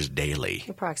 customers daily.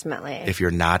 Approximately. If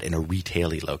you're not in a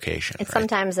retail-y location. It's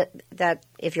sometimes that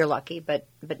if you're lucky, but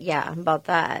yeah, about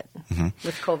that. Mm-hmm.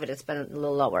 With COVID, it's been a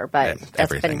little lower, but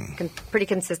that's been pretty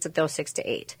consistent, though, 6 to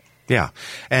 8. Yeah.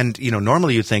 And,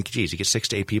 normally you'd think, geez, you get 6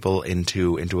 to 8 people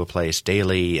into a place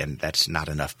daily, and that's not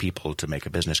enough people to make a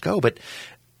business go. But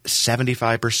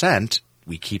 75%,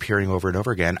 we keep hearing over and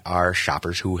over again, are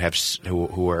shoppers who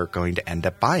are going to end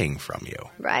up buying from you.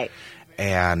 Right.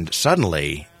 And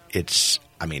suddenly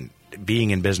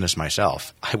being in business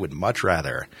myself, I would much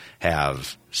rather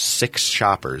have 6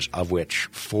 shoppers of which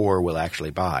 4 will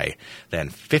actually buy than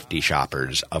 50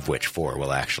 shoppers of which 4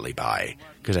 will actually buy,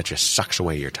 because that just sucks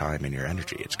away your time and your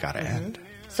energy. It's got to end.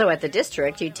 So at the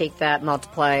district, you take that,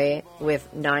 multiply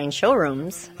with 9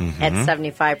 showrooms at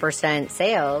 75%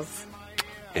 sales.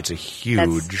 It's a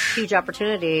huge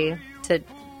opportunity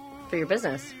for your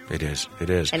business. It is. It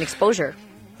is. And exposure.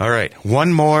 All right,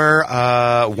 one more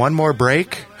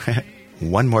break,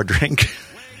 one more drink,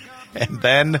 and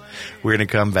then we're going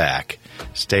to come back.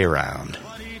 Stay around.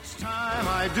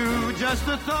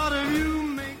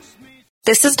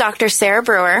 This is Dr. Sarah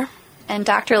Brewer and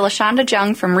Dr. LaShonda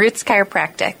Jung from Roots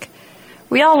Chiropractic.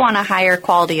 We all want a higher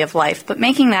quality of life, but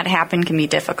making that happen can be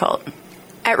difficult.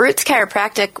 At Roots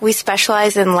Chiropractic, we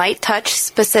specialize in light touch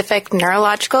specific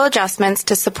neurological adjustments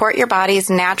to support your body's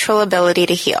natural ability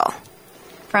to heal.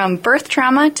 From birth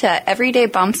trauma to everyday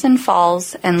bumps and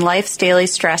falls and life's daily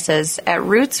stresses, at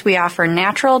Roots we offer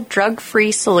natural,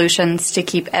 drug-free solutions to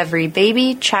keep every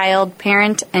baby, child,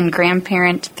 parent, and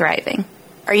grandparent thriving.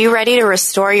 Are you ready to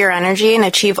restore your energy and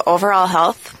achieve overall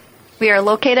health? We are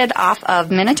located off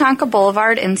of Minnetonka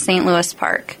Boulevard in St. Louis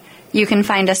Park. You can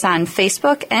find us on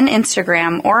Facebook and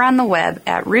Instagram or on the web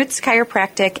at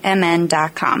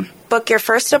rootschiropracticmn.com. Book your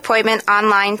first appointment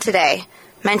online today.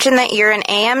 Mention that you're an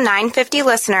AM 950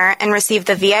 listener and receive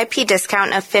the VIP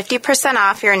discount of 50%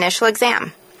 off your initial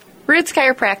exam. Roots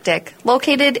Chiropractic,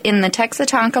 located in the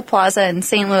Texatonka Plaza in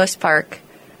St. Louis Park.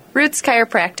 Roots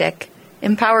Chiropractic.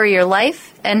 Empower your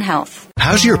life and health.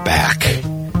 How's your back?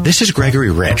 This is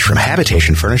Gregory Rich from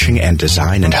Habitation Furnishing and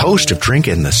Design and host of Drink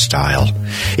in the Style.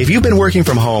 If you've been working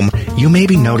from home, you may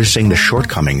be noticing the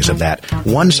shortcomings of that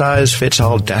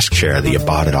one-size-fits-all desk chair that you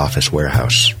bought at Office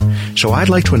Warehouse. So I'd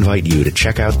like to invite you to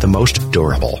check out the most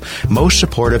durable, most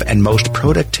supportive, and most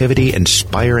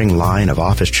productivity-inspiring line of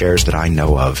office chairs that I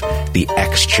know of, the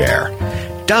X Chair.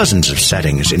 Dozens of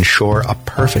settings ensure a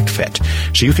perfect fit,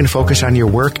 so you can focus on your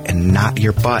work and not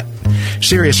your butt.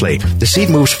 Seriously, the seat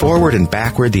moves forward and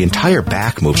backward, the entire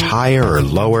back moves higher or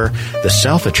lower, the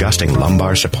self-adjusting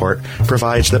lumbar support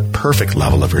provides the perfect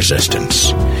level of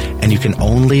resistance. And you can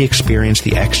only experience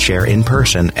the X-Chair in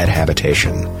person at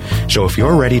Habitation. So if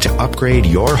you're ready to upgrade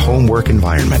your home work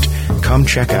environment, come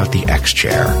check out the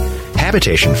X-Chair.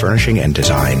 Habitation Furnishing and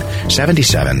Design,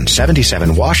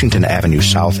 7777 Washington Avenue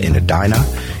South in Edina,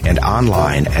 and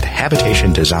online at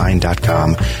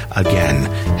habitationdesign.com. Again,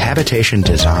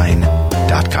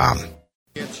 habitationdesign.com.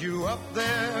 Get you up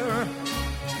there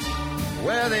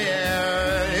where the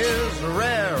air is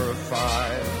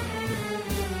rarefied.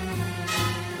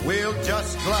 We'll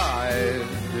just glide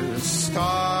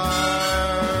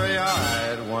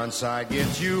starry-eyed. Once I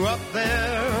get you up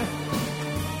there,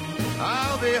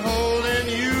 I'll be holding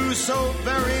you so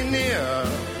very near.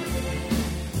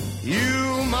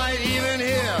 You might even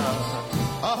hear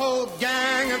a whole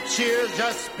gang of cheers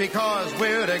just because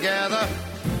we're together.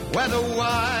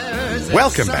 Weather-wise,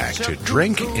 welcome back to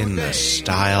Drink in the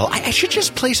Style. I should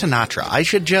just play Sinatra. I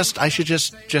should just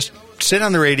sit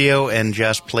on the radio and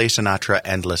just play Sinatra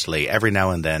endlessly every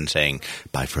now and then, saying,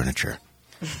 "Buy furniture."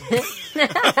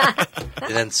 And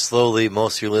then slowly,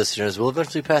 most of your listeners will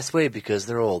eventually pass away because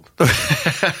they're old. And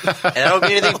I don't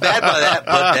mean anything bad by that,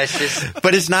 but that's just...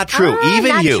 But it's not true. Even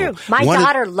not you. True. My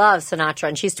daughter loves Sinatra,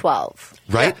 and she's 12.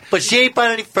 Right? Yeah, but she ain't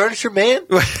buying any furniture, man.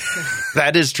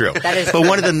 That is true. But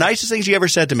one of the nicest things you ever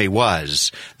said to me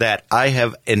was that I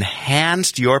have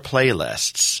enhanced your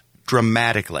playlists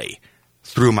dramatically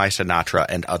through my Sinatra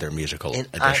and other musical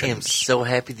additions. I am so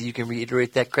happy that you can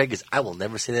reiterate that, Craig, because I will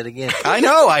never say that again. I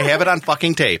know. I have it on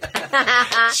fucking tape.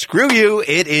 Screw you.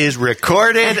 It is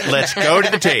recorded. Let's go to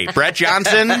the tape. Brett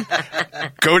Johnson,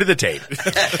 go to the tape.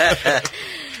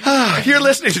 You're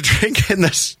listening to Drink in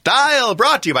the Style,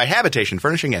 brought to you by Habitation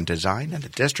Furnishing and Design in the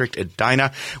District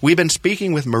Edina. We've been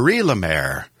speaking with Marie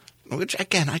Lamere, which,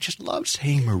 again, I just love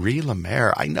saying Marie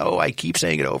Lamere. I know I keep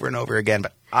saying it over and over again,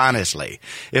 but honestly,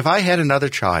 if I had another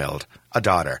child, a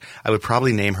daughter, I would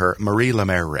probably name her Marie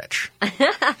Lamere Rich.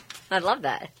 I love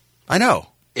that. I know.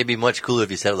 It'd be much cooler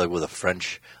if you said it like with a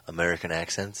French-American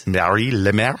accent. Marie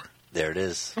Lamere? There it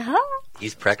is. Uh-huh.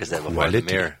 He's practiced that before in the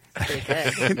mirror. Pretty good.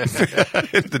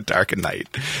 In the dark of night.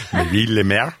 Marie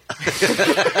Lamere.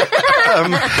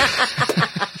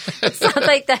 It sounds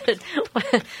like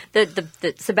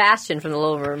the Sebastian from The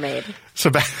Little Mermaid.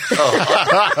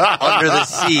 Under the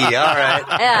sea. All right.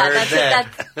 Yeah,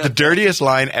 That's The dirtiest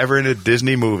line ever in a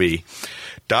Disney movie.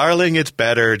 Darling, it's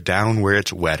better down where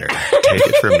it's wetter. Take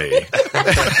it from me.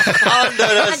 Under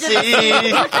the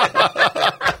sea.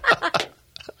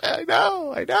 I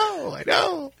know.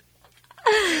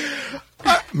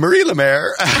 Marie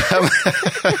Lamere.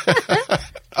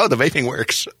 Oh, the vaping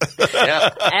works.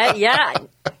 Yeah. Yeah.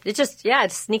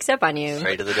 It sneaks up on you.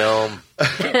 Right to the dome.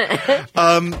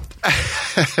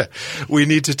 We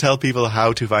need to tell people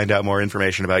how to find out more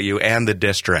information about you and the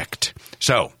district.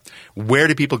 So, where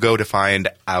do people go to find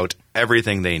out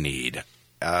everything they need?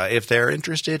 If they're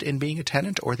interested in being a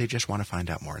tenant or they just want to find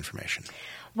out more information?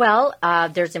 Well,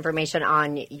 there's information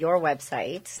on your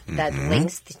website that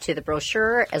links to the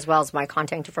brochure as well as my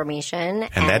contact information.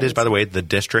 And that is, by the way,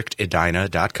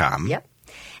 thedistrictedina.com. Yep.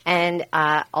 And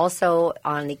also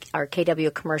on our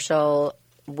KW Commercial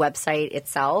website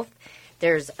itself,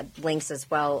 there's links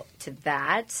as well to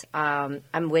that. I'm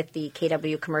with the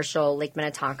KW Commercial Lake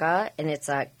Minnetonka, and it's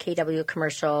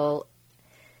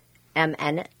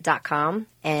kwcommercialmn.com.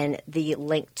 And the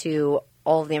link to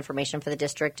all of the information for the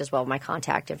district as well as my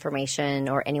contact information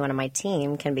or anyone on my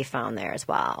team can be found there as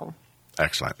well.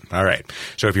 Excellent. All right.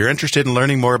 So if you're interested in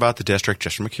learning more about the district,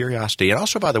 just from a curiosity, and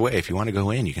also, by the way, if you want to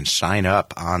go in, you can sign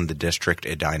up on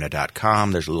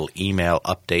thedistrictedina.com. There's a little email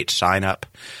update sign up,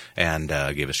 and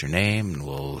give us your name, and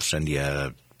we'll send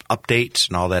you updates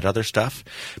and all that other stuff.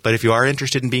 But if you are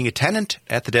interested in being a tenant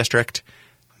at the district,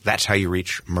 that's how you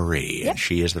reach Marie, and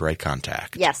she is the right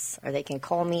contact. Yes, or they can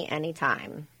call me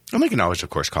anytime. And they can always, of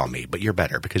course, call me, but you're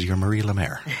better because you're Marie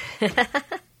Lamere.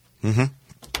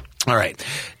 All right.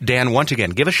 Dan, once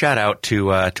again, give a shout-out to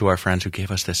our friends who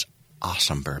gave us this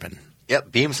awesome bourbon. Yep,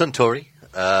 Beam Suntory.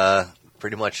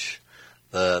 Pretty much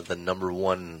the number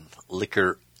one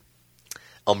liquor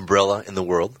umbrella in the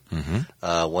world.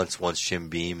 Once Jim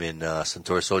Beam and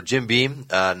Suntory. So Jim Beam,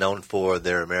 known for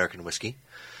their American whiskey.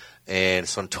 And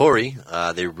Suntory,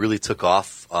 they really took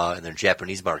off in their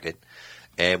Japanese market.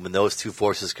 And when those two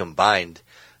forces combined,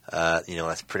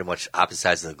 that's pretty much opposite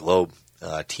sides of the globe,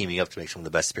 teaming up to make some of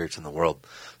the best spirits in the world.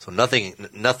 So nothing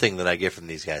that I get from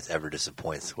these guys ever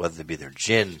disappoints, whether it be their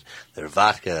gin, their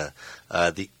vodka.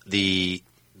 The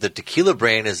tequila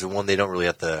brand is the one they don't really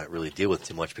have to really deal with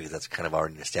too much because that's kind of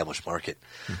already an established market.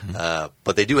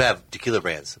 But they do have tequila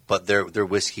brands, but their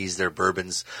whiskeys, their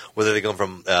bourbons, whether they come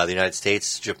from the United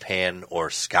States, Japan, or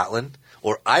Scotland,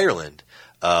 or Ireland,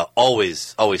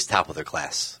 always top of their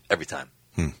class every time.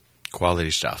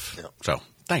 Quality stuff. Yep. So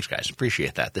thanks, guys.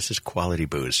 Appreciate that. This is quality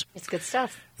booze. It's good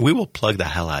stuff. We will plug the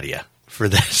hell out of you for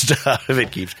this stuff if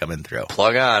it keeps coming through.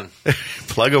 Plug on.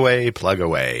 Plug away, plug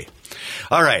away.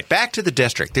 All right, back to the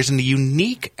district. There's a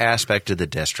unique aspect to the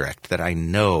district that I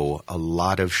know a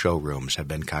lot of showrooms have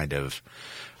been kind of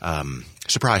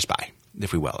surprised by,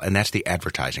 if we will, and that's the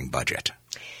advertising budget.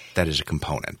 That is a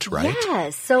component, right? Yeah.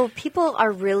 So people are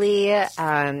really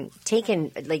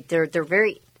taken, like they're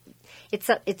very.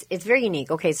 It's very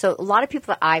unique. Okay, so a lot of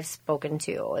people that I've spoken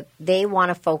to, they want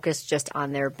to focus just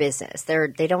on their business.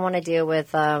 They don't want to deal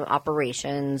with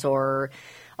operations or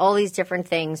all these different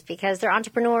things because they're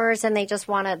entrepreneurs and they just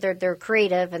want to. They're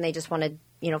creative and they just want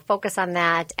to focus on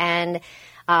that. And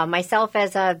myself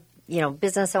as a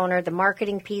business owner, the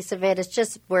marketing piece of it is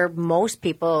just where most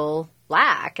people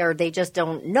lack, or they just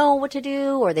don't know what to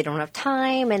do, or they don't have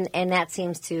time, and that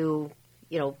seems to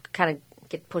kind of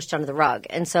get pushed under the rug.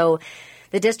 And so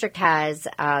the district has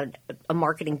a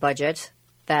marketing budget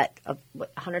that of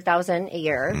 $100,000 a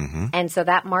year, and so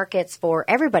that markets for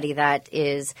everybody that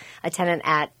is a tenant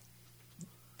at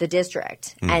the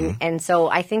district. And so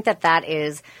I think that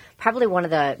is probably one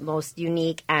of the most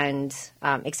unique and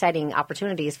exciting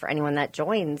opportunities for anyone that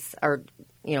joins or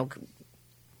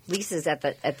leases at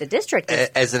the district.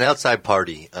 As an outside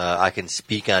party, I can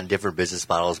speak on different business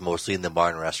models, mostly in the bar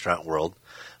and restaurant world,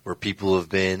 where people have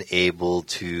been able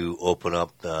to open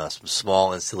up some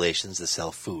small installations to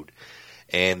sell food.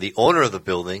 And the owner of the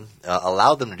building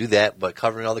allowed them to do that, but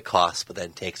covering all the costs, but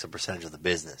then takes a percentage of the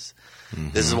business.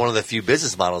 This is one of the few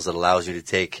business models that allows you to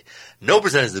take no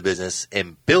percentage of the business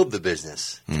and build the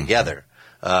business together.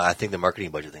 I think the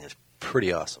marketing budget thing is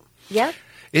pretty awesome. Yeah.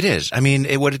 It is. I mean,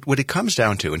 what it comes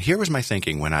down to, and here was my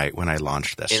thinking when I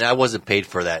launched this. And I wasn't paid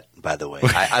for that, by the way.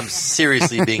 I'm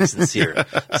seriously being sincere.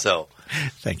 So,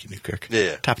 thank you, Newkirk.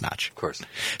 Yeah, top notch, of course.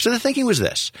 So the thinking was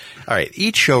this: all right,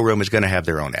 each showroom is going to have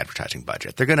their own advertising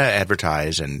budget. They're going to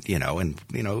advertise, and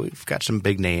we've got some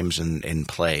big names in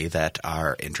play that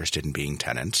are interested in being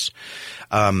tenants,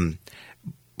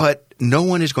 but no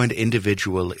one is going to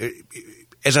individually.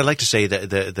 as I like to say,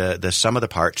 the sum of the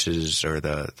parts is, or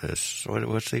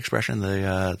what's the expression?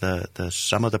 The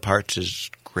sum of the parts is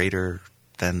greater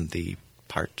than the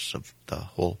parts of the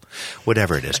whole,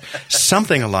 whatever it is.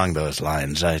 Something along those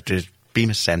lines.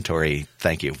 Bemis Centauri,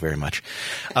 thank you very much.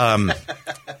 The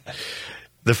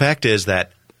fact is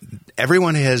that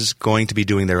everyone is going to be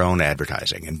doing their own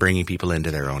advertising and bringing people into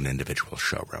their own individual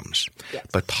showrooms. Yes.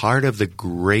 But part of the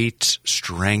great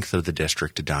strength of the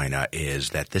District Edina is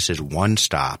that this is one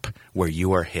stop where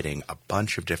you are hitting a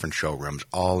bunch of different showrooms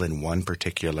all in one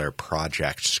particular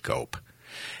project scope.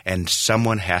 And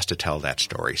someone has to tell that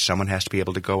story. Someone has to be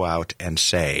able to go out and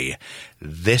say,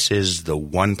 this is the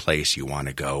one place you want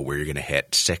to go where you're going to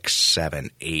hit 6, 7,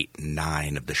 8,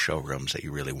 9 of the showrooms that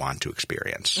you really want to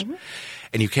experience. Mm-hmm.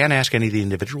 And you can't ask any of the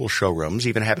individual showrooms,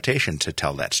 even Habitation, to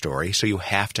tell that story. So you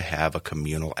have to have a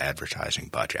communal advertising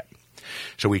budget.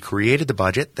 So we created the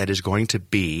budget that is going to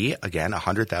be, again,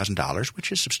 $100,000,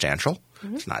 which is substantial.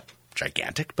 Mm-hmm. It's not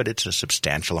gigantic, but it's a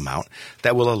substantial amount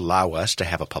that will allow us to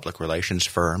have a public relations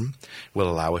firm, will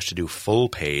allow us to do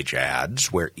full-page ads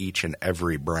where each and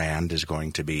every brand is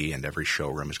going to be and every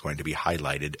showroom is going to be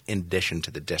highlighted in addition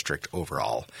to the district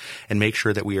overall, and make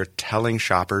sure that we are telling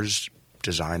shoppers,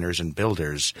 designers, and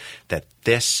builders that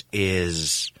this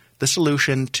is the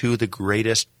solution to the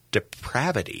greatest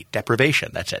deprivation,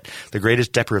 that's it. The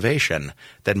greatest deprivation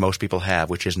that most people have,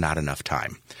 which is not enough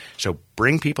time. So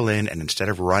bring people in, and instead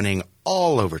of running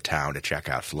all over town to check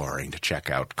out flooring, to check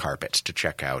out carpets, to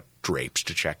check out drapes,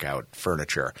 to check out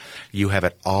furniture, you have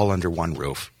it all under one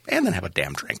roof, and then have a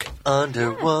damn drink.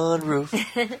 Under one roof.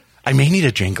 I may need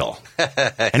a jingle.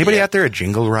 Anybody out there a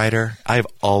jingle writer? I've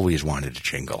always wanted a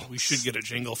jingle. We should get a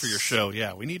jingle for your show.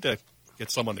 Yeah, we need to get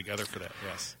someone together for that,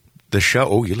 yes. The show,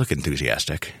 oh, you look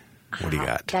enthusiastic. What do you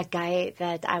got? That guy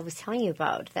that I was telling you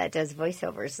about that does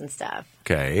voiceovers and stuff.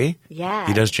 Okay. Yeah.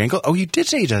 He does jingle? Oh, you did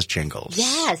say he does jingles.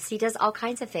 Yes, he does all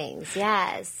kinds of things.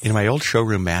 Yes. You know, my old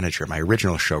showroom manager, my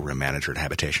original showroom manager at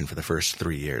Habitation for the first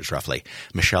 3 years, roughly,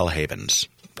 Michelle Havens.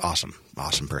 Awesome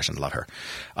person. Love her.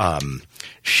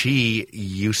 She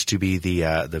used to be the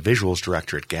visuals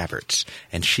director at Gabbert's,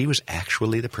 and she was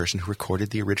actually the person who recorded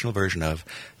the original version of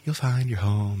 "You'll Find Your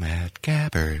Home at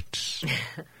Gabbert's."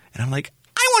 And I'm like,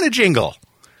 I want a jingle.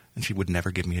 And she would never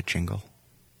give me a jingle.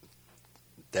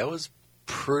 That was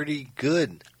pretty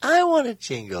good. I want a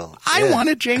jingle. I want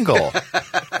a jingle.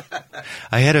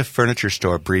 I had a furniture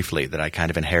store briefly that I kind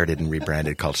of inherited and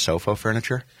rebranded called Sofo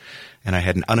Furniture, and I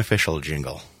had an unofficial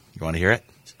jingle. You want to hear it?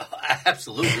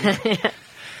 Absolutely.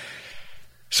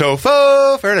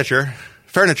 Sofo Furniture.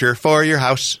 Furniture for your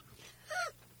house.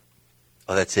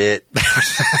 Oh, that's it.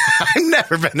 I've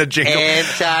never been a jingle.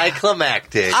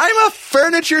 Anticlimactic. I'm a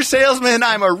furniture salesman.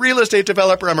 I'm a real estate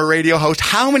developer. I'm a radio host.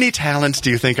 How many talents do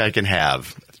you think I can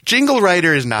have? Jingle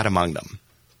writer is not among them.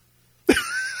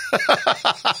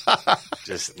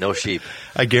 Just no sheep.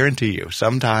 I guarantee you,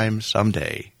 sometime,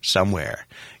 someday, somewhere,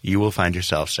 you will find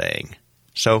yourself saying,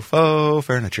 Sofo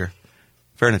Furniture.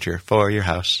 Furniture for your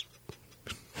house.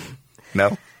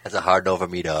 No? That's a hard no for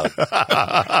me, dog.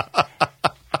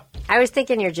 I was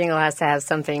thinking your jingle has to have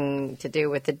something to do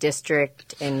with the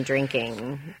district and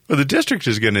drinking. Well, the district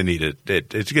is going to need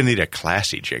it's going to need a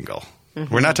classy jingle.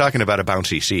 Mm-hmm. We're not talking about a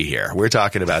bouncy C here. We're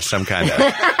talking about some kind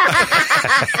of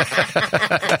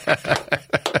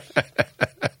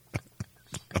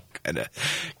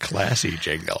classy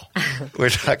jingle. We're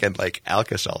talking like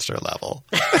Alka-Seltzer level.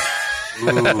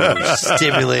 Ooh,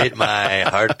 stimulate my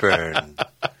heartburn.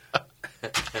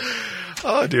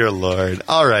 Oh, dear Lord.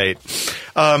 All right.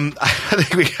 I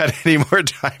think we got any more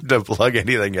time to plug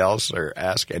anything else or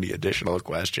ask any additional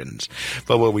questions.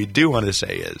 But what we do want to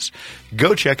say is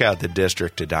go check out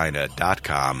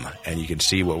thedistrictedina.com and you can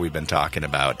see what we've been talking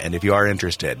about. And if you are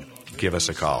interested, give us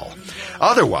a call.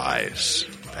 Otherwise,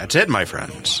 that's it, my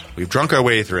friends. We've drunk our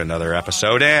way through another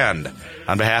episode. And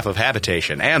on behalf of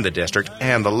Habitation and the district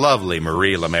and the lovely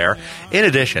Marie Lamere, in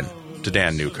addition to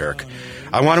Dan Newkirk,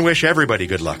 I want to wish everybody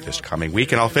good luck this coming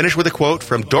week, and I'll finish with a quote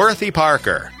from Dorothy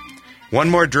Parker. One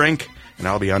more drink, and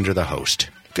I'll be under the host.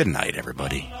 Good night,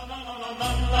 everybody.